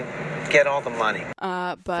and get all the money.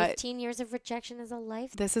 But 15 years of rejection is a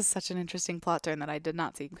life. This is such an interesting plot turn that I did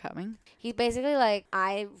not see coming. He's basically like,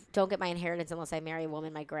 I don't get my inheritance unless I marry a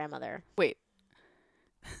woman, my grandmother. Wait.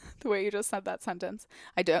 The way you just said that sentence.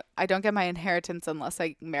 I don't get my inheritance unless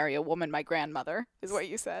I marry a woman, my grandmother, is what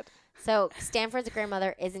you said. So Stanford's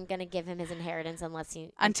grandmother isn't going to give him his inheritance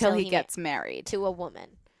until he gets married to a woman.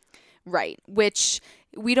 Right. Which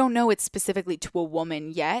we don't know it's specifically to a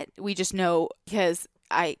woman yet. We just know because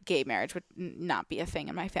gay marriage would not be a thing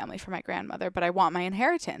in my family for my grandmother, but I want my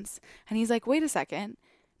inheritance. And he's like, wait a second.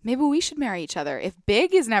 Maybe we should marry each other. If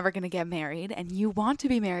Big is never going to get married and you want to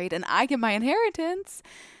be married and I get my inheritance,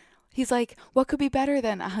 he's like, what could be better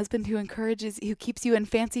than a husband who keeps you in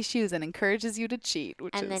fancy shoes and encourages you to cheat?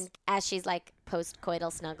 Then as she's like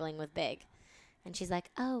post-coital snuggling with Big. And she's like,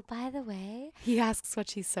 oh, by the way. He asks what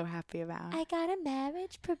she's so happy about. I got a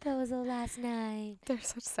marriage proposal last night. They're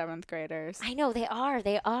such 7th graders. I know, they are.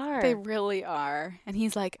 They really are. And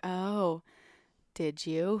he's like, oh, did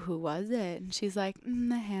you? Who was it? And she's like,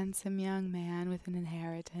 a handsome young man with an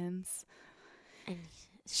inheritance. And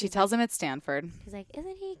she tells him it's Stanford. He's like,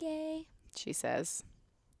 isn't he gay? She says,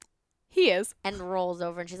 he is. And rolls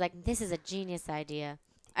over and she's like, this is a genius idea.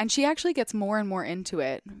 And she actually gets more and more into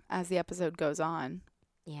it as the episode goes on.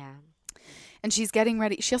 Yeah. And she's getting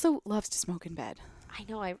ready. She also loves to smoke in bed. I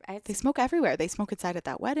know. They smoke everywhere. They smoke inside at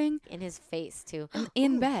that wedding. In his face, too. And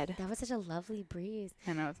in bed. That was such a lovely breeze.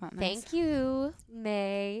 I know, it's not nice. Thank you,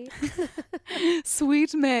 May.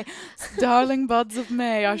 Sweet May. Darling buds of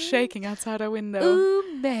May are shaking outside our window.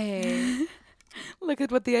 Ooh, May. Look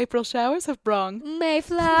at what the April showers have brought.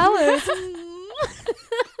 Mayflowers.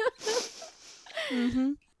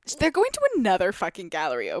 Mm-hmm. They're going to another fucking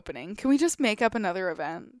gallery opening. Can we just make up another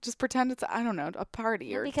event? Just pretend it's, I don't know, a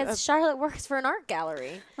party or because Charlotte works for an art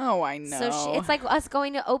gallery. Oh, I know. So it's like us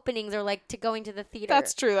going to openings or like to going to the theater.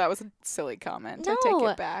 That's true. That was a silly comment. No. I take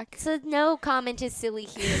it back. So no comment is silly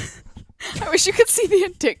here. I wish you could see the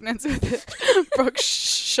indignance with it. Brooke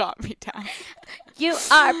shot me down. You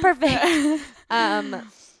are perfect.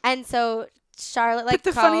 And so Charlotte But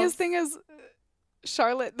the funniest thing is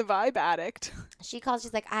Charlotte, the vibe addict. She calls.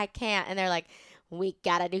 She's like, I can't. And they're like, we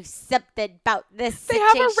gotta do something about this They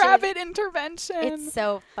situation. have a rabbit intervention. It's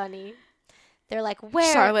so funny. They're like,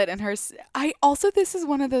 where? Charlotte and her. This is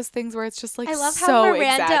one of those things where it's just like I love so how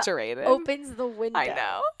Miranda exaggerated. opens the window. I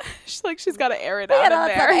know. She's got to air it We out gotta in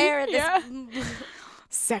let there. some air in this.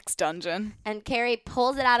 Sex dungeon. And Carrie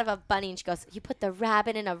pulls it out of a bunny and she goes, you put the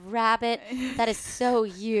rabbit in a rabbit? That is so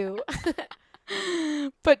you.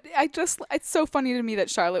 But it's so funny to me that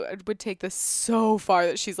Charlotte would take this so far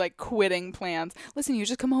that she's like quitting plans. Listen, you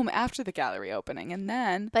just come home after the gallery opening and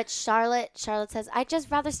then. But Charlotte says, I'd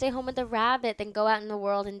just rather stay home with the rabbit than go out in the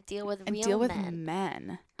world and deal with real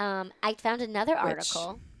men. I found another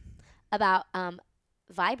article about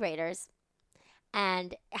vibrators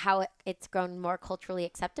and how it's grown more culturally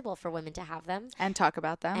acceptable for women to have them. And talk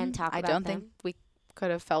about them. I don't think we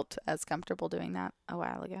could have felt as comfortable doing that a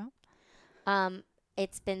while ago.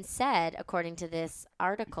 It's been said, according to this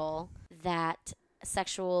article, that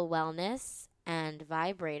sexual wellness and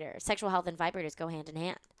sexual health and vibrators go hand in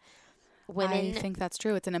hand. I think that's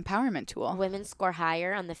true. It's an empowerment tool. Women score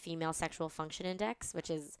higher on the Female Sexual Function Index, which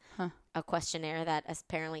is a questionnaire that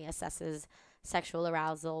apparently assesses sexual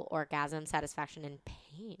arousal, orgasm, satisfaction, and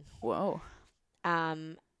pain. Whoa.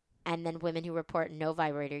 And then women who report no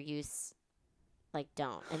vibrator use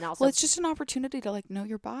don't. And also, well, it's just an opportunity to know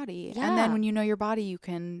your body. Yeah. And then when you know your body, you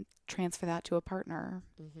can transfer that to a partner.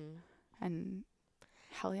 Mm-hmm. And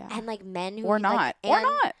hell yeah. And men who or not.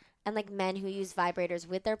 And men who use vibrators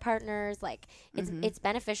with their partners, it's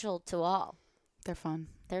beneficial to all. They're fun.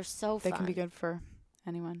 They're so fun. They can be good for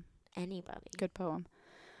anyone. Anybody. Good poem.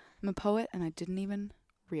 I'm a poet and I didn't even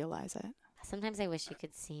realize it. Sometimes I wish you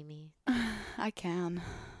could see me. I can.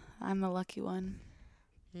 I'm the lucky one.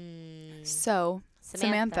 So,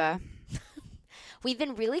 Samantha. We've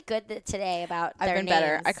been really good today about their names. I've been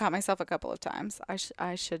better. I caught myself a couple of times.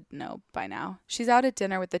 I should know by now. She's out at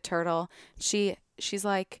dinner with the turtle. She's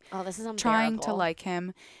oh, this is unbearable. trying to like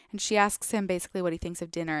him, and she asks him basically what he thinks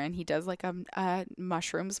of dinner, and he does a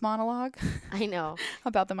mushrooms monologue. I know.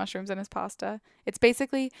 About the mushrooms in his pasta. It's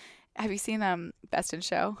basically, have you seen Best in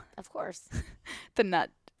Show? Of course. The nut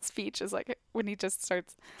speech is when he just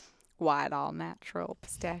starts white all natural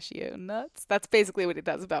pistachio nuts. That's basically what he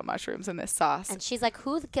does about mushrooms in this sauce. And she's like,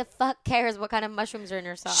 who the fuck cares what kind of mushrooms are in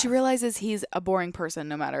your sauce? She realizes he's a boring person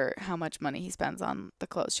no matter how much money he spends on the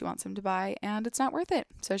clothes she wants him to buy, and it's not worth it.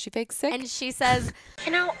 So she fakes sick. And she says,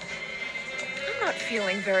 I'm not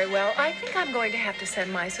feeling very well. I think I'm going to have to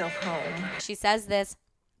send myself home. She says this.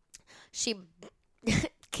 She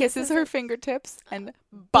kisses her fingertips and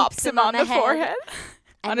bops him on the forehead.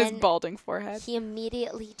 On his balding forehead. He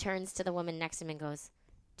immediately turns to the woman next to him and goes,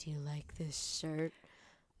 do you like this shirt?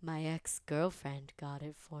 My ex-girlfriend got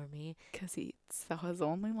it for me. Because it's his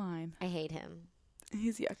only line. I hate him.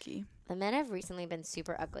 He's yucky. The men have recently been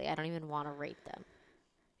super ugly. I don't even want to rate them.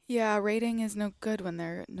 Yeah, rating is no good when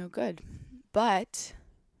they're no good. But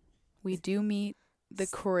we do meet the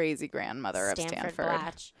crazy grandmother of Stanford.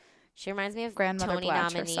 Blatch. She reminds me of Grandmother Tony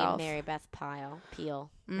Blatch nominee herself. Mary Beth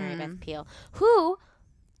Peel. Who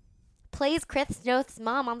plays Chris Noth's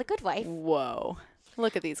mom on The Good Wife. Whoa.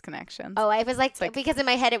 Look at these connections. Oh, I was because in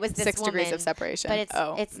my head it was this 6 woman. degrees of separation.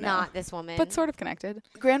 But it's not this woman. But sort of connected.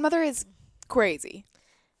 Grandmother is crazy.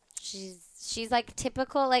 She's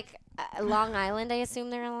typical Long Island, I assume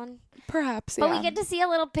they're on. Perhaps, yeah. But we get to see a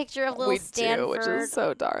little picture of little Stanford. We do, which is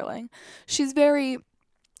so darling. She's very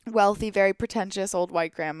wealthy, very pretentious old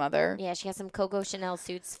white grandmother. Yeah, she has some Coco Chanel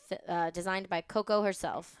suits designed by Coco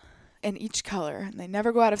herself. In each color, and they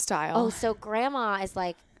never go out of style. Oh, so Grandma is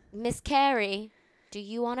like, Miss Carrie, do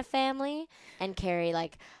you want a family? And Carrie,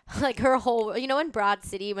 her whole, in Broad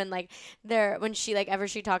City when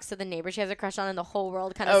she talks to the neighbor she has a crush on, and the whole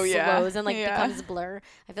world kind of slows and becomes blur.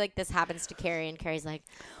 I feel like this happens to Carrie, and Carrie's like,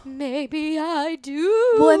 maybe I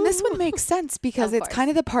do. Well, and this one makes sense because it's kind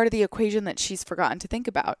of the part of the equation that she's forgotten to think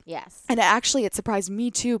about. Yes. And actually, it surprised me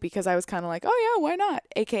too because I was kind of like, oh yeah, why not?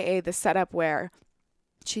 AKA the setup where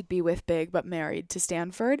she'd be with Big but married to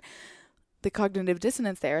Stanford. The cognitive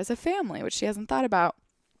dissonance there is a family, which she hasn't thought about.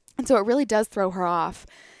 And so it really does throw her off.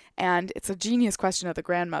 And it's a genius question of the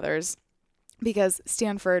grandmother's because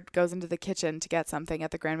Stanford goes into the kitchen to get something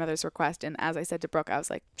at the grandmother's request. And as I said to Brooke, I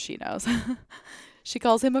was like, she knows. She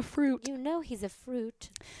calls him a fruit. He's a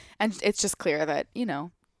fruit. And it's just clear that,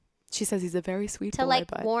 she says he's a very sweet boy.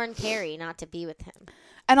 To warn Carrie not to be with him.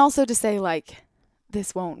 And also to say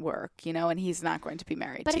this won't work, and he's not going to be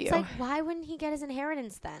married to you. But it's why wouldn't he get his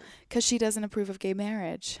inheritance then? Because she doesn't approve of gay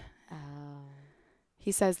marriage. Oh.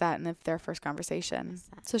 He says that in their first conversation.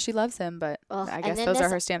 So she loves him, but I guess those are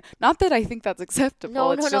her stand. Not that I think that's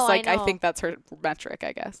acceptable. It's just I think that's her metric,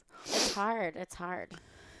 I guess. It's hard. It's hard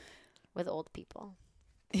with old people.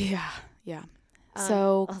 Yeah.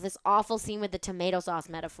 So this awful scene with the tomato sauce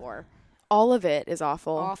metaphor. All of it is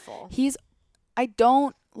awful. Awful. I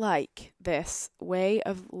don't like this way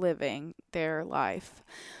of living their life.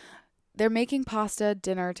 They're making pasta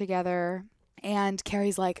dinner together, and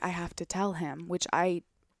Carrie's like, I have to tell him, which I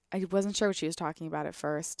wasn't sure what she was talking about at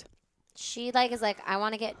first. She like is like, I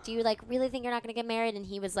want to get. Do you like really think you're not going to get married? And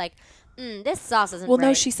he was like, this sauce isn't Well, right.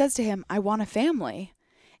 no, she says to him, I want a family.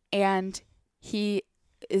 And he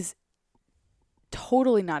is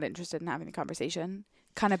totally not interested in having the conversation.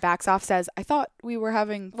 Kind of backs off, says, I thought we were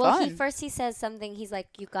having fun. Well, he says something. He's like,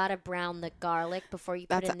 you got to brown the garlic before you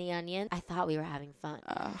put in the onion. I thought we were having fun.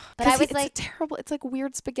 But I was like, terrible. It's like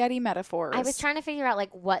weird spaghetti metaphors. I was trying to figure out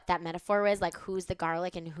like what that metaphor was, like who's the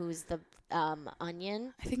garlic and who's the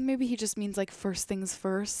onion. I think maybe he just means like first things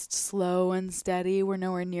first, slow and steady. We're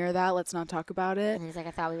nowhere near that. Let's not talk about it. And he's like,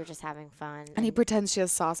 I thought we were just having fun. And he pretends she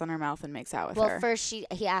has sauce on her mouth and makes out with her. Well, first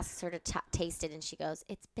he asks her to taste it, and she goes,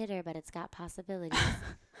 it's bitter, but it's got possibilities.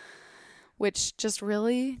 Which just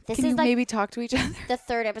really, This can is you like maybe talk to each other? The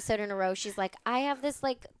third episode in a row, she's like, I have this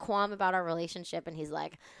like qualm about our relationship, and he's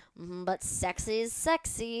like, but sexy is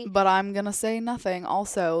sexy. But I'm going to say nothing.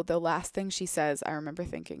 Also, the last thing she says, I remember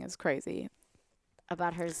thinking is crazy.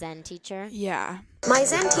 About her Zen teacher? Yeah. My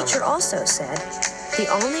Zen teacher also said, the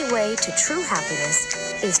only way to true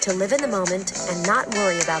happiness is to live in the moment and not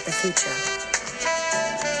worry about the future.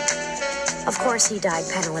 Of course, he died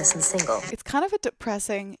penniless and single. It's kind of a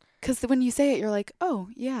depressing, because when you say it, you're like, oh,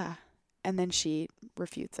 yeah. And then she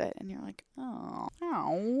refutes it, and you're like,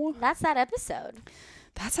 oh. That's that episode.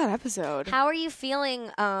 That's that episode. How are you feeling?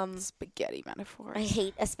 Spaghetti metaphor. I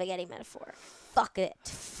hate a spaghetti metaphor. Fuck it.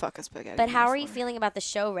 Fuck a spaghetti But how are metaphor. you feeling about the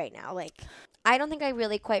show right now? Like, I don't think I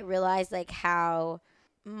really quite realized like how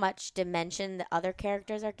much dimension the other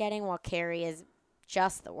characters are getting, while Carrie is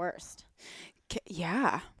just the worst.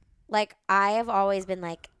 Yeah. Like, I have always been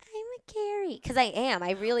like, I'm a Carrie. Because I am.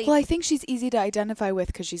 I really... Well, I think she's easy to identify with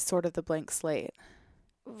because she's sort of the blank slate.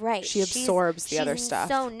 Right. She absorbs the other stuff.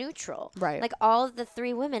 She's so neutral. Right. Like, all of the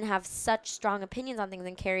three women have such strong opinions on things,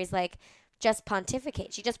 and Carrie's like, just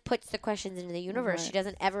pontificate. She just puts the questions into the universe. Right. She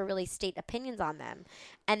doesn't ever really state opinions on them.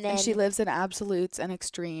 And then... And she lives in absolutes and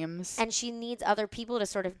extremes. And she needs other people to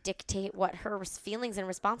sort of dictate what her feelings and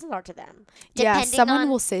responses are to them. Yeah, someone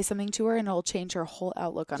will say something to her and it'll change her whole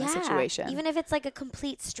outlook on a situation. Even if it's like a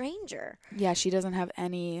complete stranger. Yeah, she doesn't have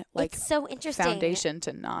any like it's so interesting. Foundation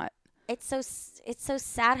to not. It's so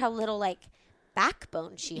sad how little like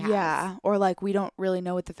backbone she has. Yeah, or like we don't really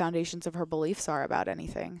know what the foundations of her beliefs are about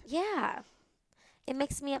anything. Yeah. It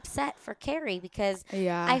makes me upset for Carrie because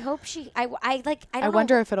yeah. I hope I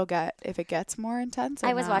wonder if it gets more intense.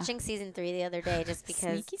 I was watching season 3 the other day just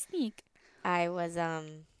because sneak. I was I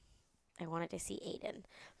wanted to see Aiden.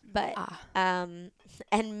 But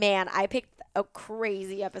and man, I picked a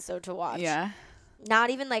crazy episode to watch. Yeah.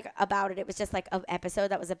 Not even like about it. It was just like an episode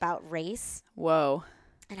that was about race. Whoa.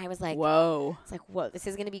 And I was like, whoa. It's like, whoa, this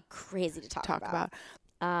is going to be crazy to talk about.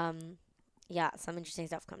 Yeah, some interesting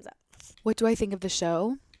stuff comes up. What do I think of the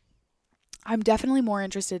show? I'm definitely more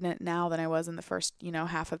interested in it now than I was in the first,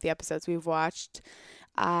 half of the episodes we've watched.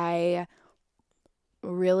 I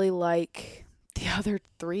really like the other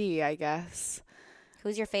 3, I guess.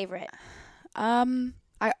 Who's your favorite?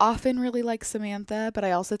 I often really like Samantha, but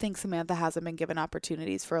I also think Samantha hasn't been given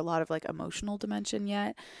opportunities for a lot of like emotional dimension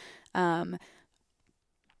yet.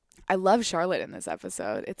 I love Charlotte in this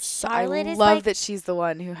episode. I love that she's the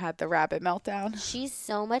one who had the rabbit meltdown. She's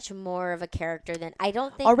so much more of a character than I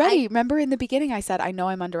don't think. Remember in the beginning I said I know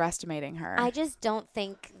I'm underestimating her. I just don't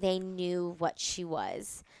think they knew what she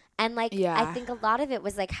was. And I think a lot of it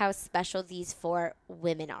was like how special these 4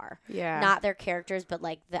 women are. Yeah. Not their characters, but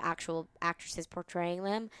like the actual actresses portraying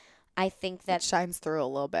them. I think that it shines through a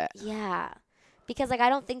little bit. Yeah. Because like I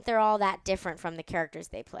don't think they're all that different from the characters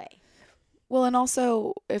they play. Well, and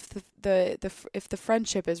also if the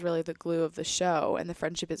friendship is really the glue of the show and the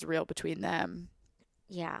friendship is real between them.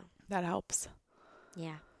 Yeah. That helps.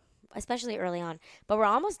 Yeah. Especially early on. But we're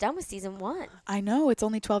almost done with season 1. I know. It's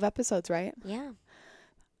only 12 episodes, right? Yeah.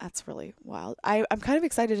 That's really wild. I'm kind of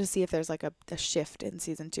excited to see if there's like a shift in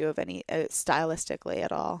season 2 of any stylistically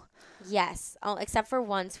at all. Yes. Oh, except for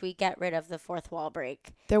once we get rid of the fourth wall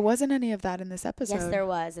break. There wasn't any of that in this episode. Yes, there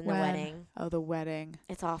was in the wedding. Oh, the wedding.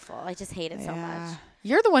 It's awful. I just hate it so much.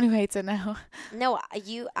 You're the one who hates it now. No,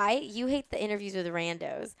 you hate the interviews with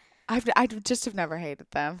randos. I just have never hated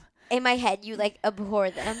them. In my head, you like abhor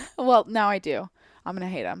them. Well, now I do. I'm going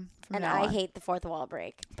to hate them. And I hate the fourth wall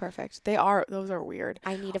break. Perfect. Those are weird.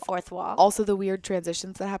 I need a fourth wall. Also the weird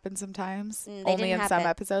transitions that happen sometimes. Only in some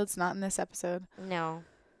episodes, not in this episode. No.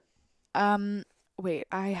 Wait,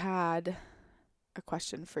 I had a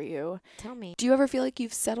question for you. Tell me. Do you ever feel like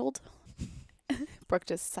you've settled? Brooke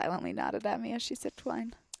just silently nodded at me as she sipped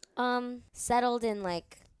wine. Settled in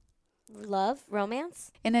like love,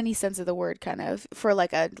 romance? In any sense of the word, kind of, for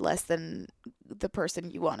like a less than the person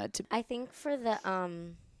you wanted to. I think for the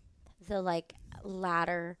like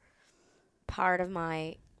latter part of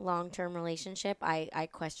my long-term relationship, I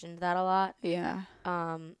questioned that a lot. Yeah.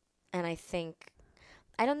 And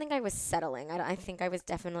I don't think I was settling. I think I was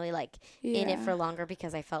definitely like in it for longer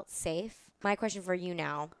because I felt safe. My question for you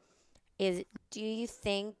now is, do you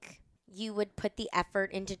think you would put the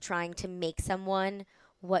effort into trying to make someone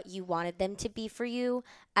what you wanted them to be for you,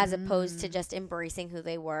 as opposed to just embracing who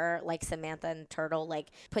they were, like Samantha and Turtle, like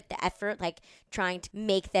put the effort, like trying to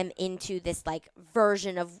make them into this like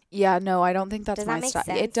version of. Yeah, no, I don't think that's Does my that make style.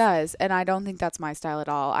 sense? It does, and I don't think that's my style at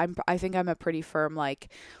all. I think I'm a pretty firm, like,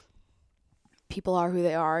 people are who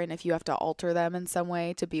they are, and if you have to alter them in some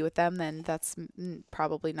way to be with them, then that's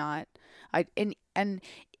probably not. And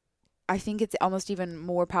I think it's almost even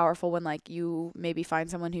more powerful when, like, you maybe find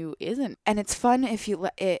someone who isn't. And it's fun if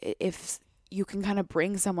you can kind of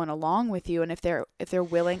bring someone along with you, and if they're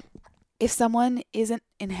willing. If someone isn't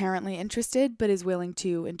inherently interested but is willing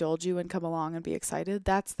to indulge you and come along and be excited,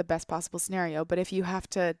 that's the best possible scenario. But if you have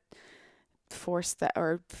to force that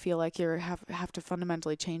or feel like you have to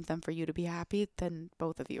fundamentally change them for you to be happy, then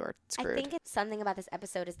both of you are screwed. I think it's something about this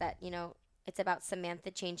episode is that, it's about Samantha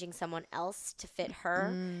changing someone else to fit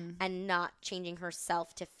her and not changing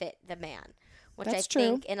herself to fit the man, which That's I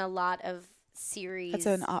think in a lot of series. That's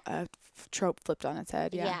a trope flipped on its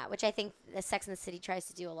head. Yeah, which I think the Sex and the City tries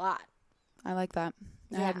to do a lot. I like that.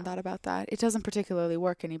 I Yeah. hadn't thought about that. It doesn't particularly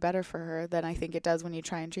work any better for her than I think it does when you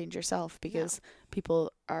try and change yourself, because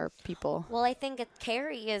people are people. Well, I think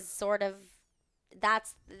Carrie is sort of,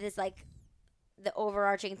 that's this like the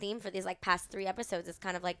overarching theme for these like past 3 episodes is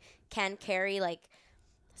kind of like, can Carrie like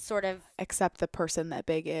sort of Accept the person that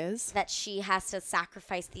Big is. that she has to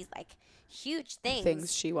sacrifice these like huge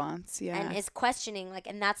Things she wants, yeah. and is questioning, like,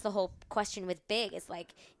 and that's the whole question with Big is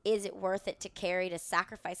like, is it worth it to Carrie to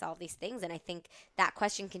sacrifice all these things? And I think that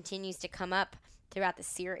question continues to come up throughout the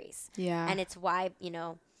series. Yeah. And it's why,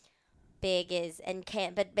 Big is and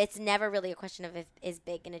can't, but it's never really a question of if is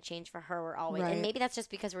Big going to change for her or always. Right. And maybe that's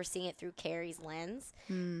just because we're seeing it through Carrie's lens.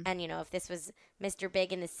 And if this was Mr.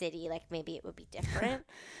 Big in the city, like maybe it would be different.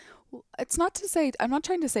 It's not to say, I'm not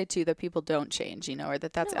trying to say too that people don't change, or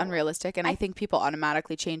that that's unrealistic. And I think people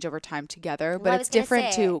automatically change over time together, but it's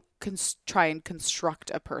different to try and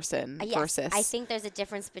construct a person versus. I think there's a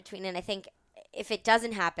difference between, and I think if it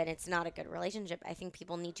doesn't happen, it's not a good relationship. I think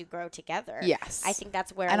people need to grow together. Yes. I think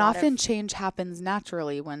that's where and often change happens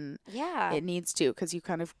naturally when it needs to, because you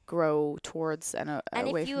kind of grow towards and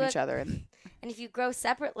away from each other. And if you grow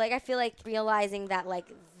separate, like I feel like realizing that like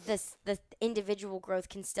the individual growth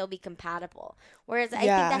can still be compatible. Whereas I think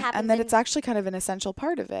that happens and that it's actually kind of an essential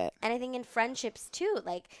part of it. And I think in friendships too,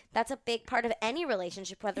 like that's a big part of any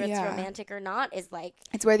relationship, whether it's romantic or not, is like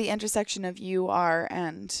it's where the intersection of you are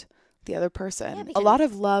and the other person. Yeah, a lot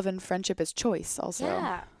of love and friendship is choice also.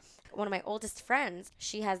 Yeah. One of my oldest friends,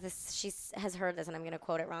 she has heard this, and I'm going to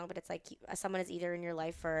quote it wrong, but it's like someone is either in your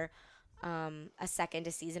life for a second,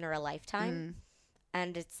 a season, or a lifetime.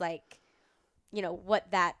 And it's like, what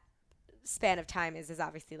that span of time is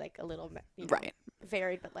obviously like a little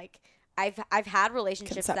varied, but like I've had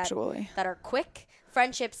relationships that are quick,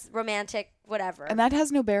 friendships, romantic, whatever. And that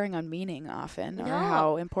has no bearing on meaning often or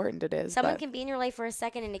how important it is. Someone can be in your life for a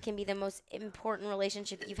second and it can be the most important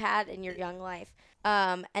relationship you've had in your young life.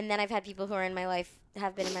 And then I've had people who are in my life,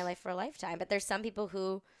 have been in my life for a lifetime. But there's some people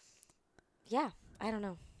who, I don't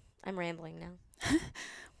know. I'm rambling now.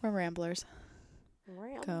 We're ramblers.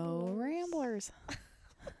 Go Ramblers.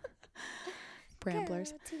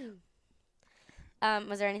 Bramblers.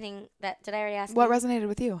 Was there anything did I already ask What you? resonated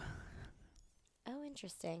with you? Oh,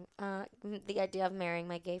 interesting. The idea of marrying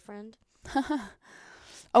my gay friend.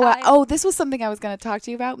 This was something I was going to talk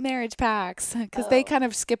to you about, marriage pacts, because they kind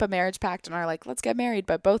of skip a marriage pact and are like, let's get married,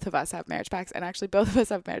 but both of us have marriage pacts, and actually both of us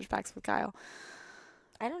have marriage pacts with Kyle.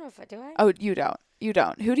 I don't know if I do. Oh, you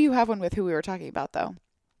don't. Who do you have one with? Who we were talking about though?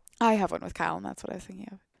 I have one with Kyle, and that's what I was thinking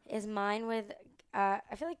of. Is mine with I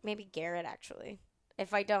feel like maybe Garrett, actually.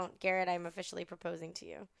 If I don't, Garrett, I'm officially proposing to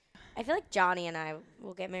you. I feel like Johnny and I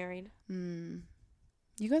will get married. You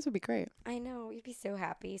guys would be great. I know. We'd be so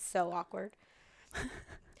happy. So awkward.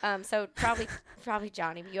 So probably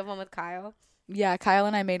Johnny. But you have one with Kyle? Yeah, Kyle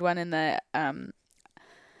and I made one in the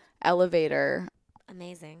elevator.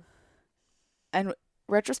 Amazing. And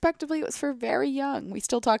retrospectively, it was for very young. We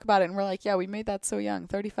still talk about it, and we're like, yeah, we made that so young,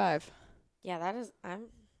 35. Yeah, that is, I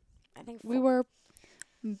think. We were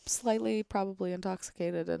slightly probably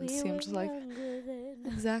intoxicated and seemed like.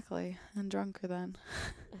 Exactly. And drunker then.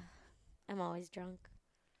 I'm always drunk.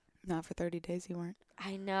 Not for 30 days you weren't.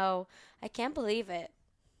 I know. I can't believe it.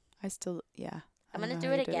 I still, yeah. I'm going to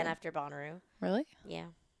do it again after Bonnaroo. Really? Yeah.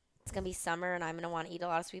 It's going to be summer, and I'm going to want to eat a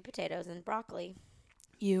lot of sweet potatoes and broccoli.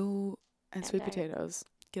 You And sweet potatoes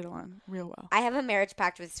get along real well. I have a marriage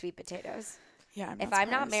pact with sweet potatoes. Yeah, If I'm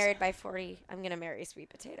not married by 40, I'm going to marry a sweet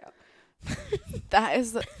potato. That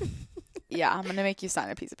is yeah, I'm going to make you sign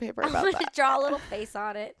a piece of paper I'm about going to that. draw a little face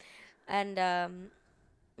on it. And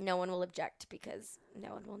no one will object because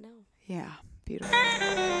no one will know. Yeah, beautiful.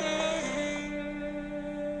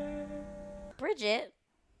 Bridget,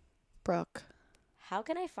 Brooke, how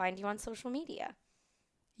can I find you on social media?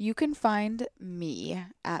 you can find me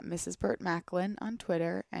at Mrs. Burt Macklin on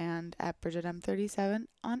Twitter and at BridgetM37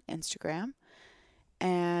 on Instagram.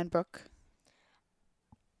 And Brooke,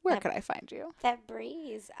 where could I find you? That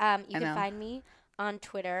breeze. You can find me on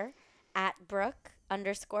Twitter at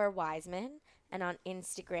Brooke_Wiseman and on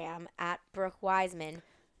Instagram at Brooke Wiseman,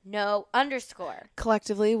 no underscore.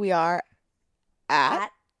 Collectively, we are at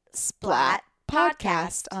Splat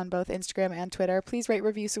Podcast on both Instagram and Twitter. Please rate,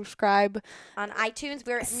 review, subscribe. On iTunes,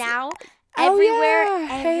 we're now Oh, everywhere, yeah.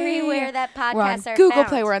 Hey. everywhere that podcasts We're on are Google found.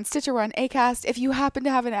 Play, we're on Stitcher, we're on Acast. If you happen to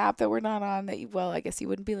have an app that we're not on, well, I guess you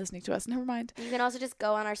wouldn't be listening to us. Never mind. You can also just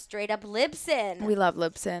go on our straight up Libsyn. We love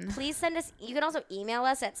Libsyn. Please send us. You can also email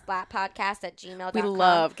us at splatpodcast@gmail.com. We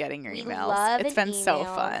love getting your We emails. love It's an been so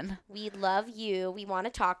email. fun. We love you. We want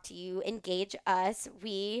to talk to you. Engage us.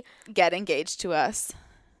 Get engaged to us.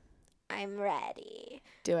 I'm ready.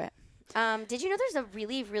 Do it. Did you know there's a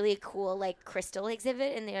really, really cool like crystal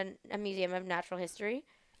exhibit in the Museum of Natural History?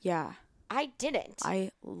 Yeah. I didn't.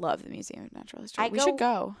 I love the Museum of Natural History. I We go- should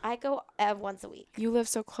go. I go once a week. You live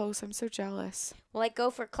so close. I'm so jealous. Well, I go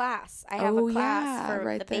for class. I have a class yeah, for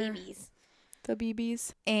right the there. babies. The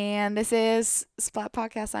BBs. And this is Splat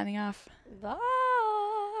Podcast signing off. Bye.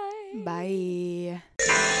 Bye.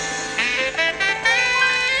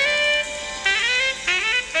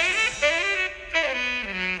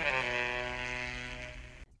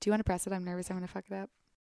 Do you want to press it? I'm nervous I'm going to fuck it up.